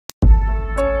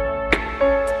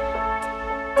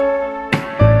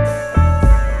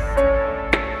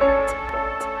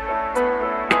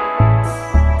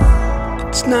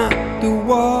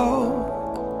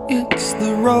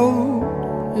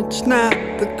It's not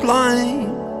the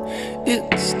climb,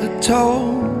 it's the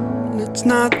toll. It's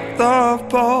not the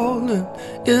falling,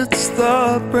 it's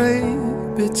the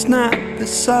brave. It's not the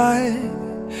sight,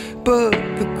 but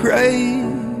the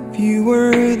grave. You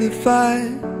were the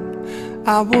fight,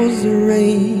 I was the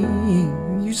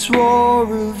rain. You swore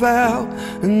a vow,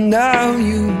 and now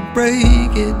you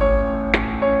break it.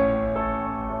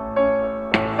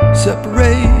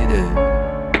 Separated.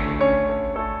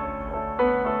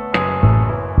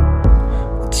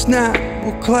 It's not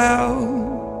what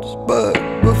clouds, but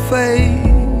what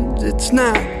fades. It's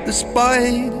not the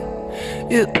spite,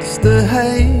 it's the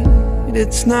hate.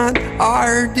 It's not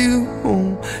our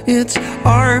doom, it's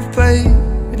our fate.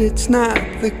 It's not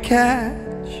the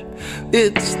catch,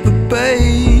 it's the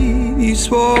bait. You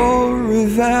swore a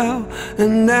vow,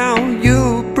 and now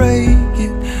you break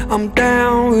it. I'm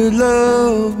down with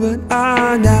love, but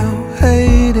I now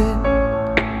hate it.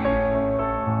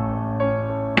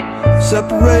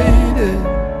 Separated.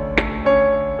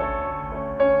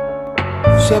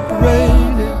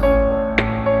 Separated.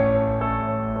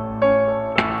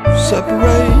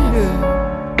 Separated.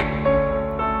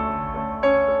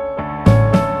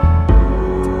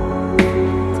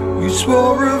 You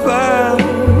swore a vow,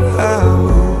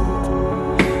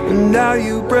 and now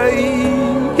you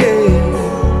break it.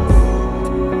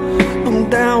 I'm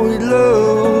down with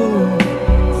love,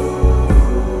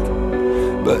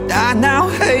 but I now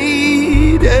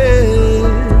hate it.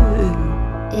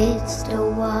 It's the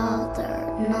water,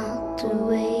 not the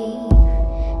wave.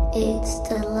 It's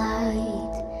the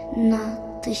light,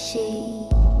 not the shade.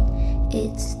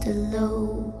 It's the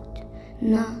load,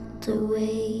 not the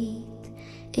weight.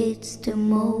 It's the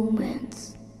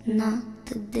moments, not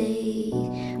the day.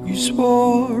 You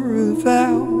swore a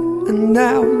vow, and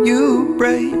now you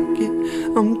break it.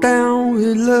 I'm down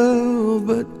with love,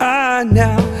 but I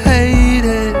now hate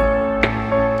it.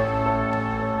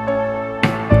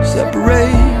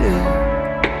 Separated.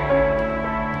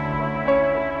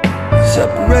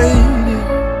 Separated.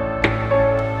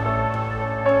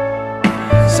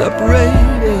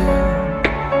 Separated.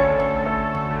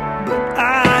 But I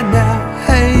now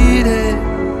hate it.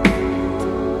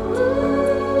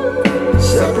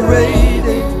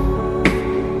 Separated.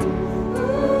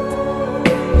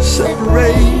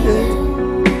 Separated.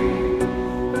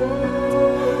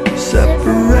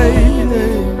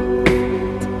 Separated.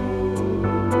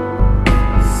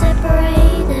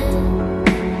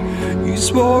 You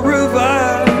swore a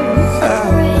vow,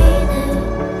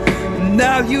 and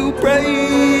now you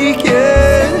break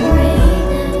it.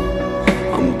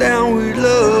 I'm down with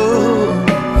love,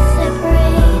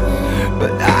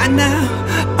 but I now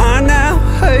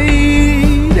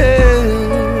hate it.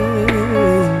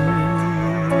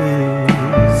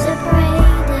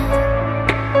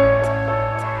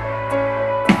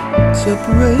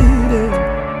 Separated.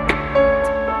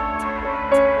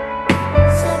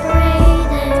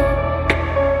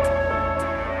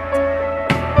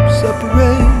 Separated.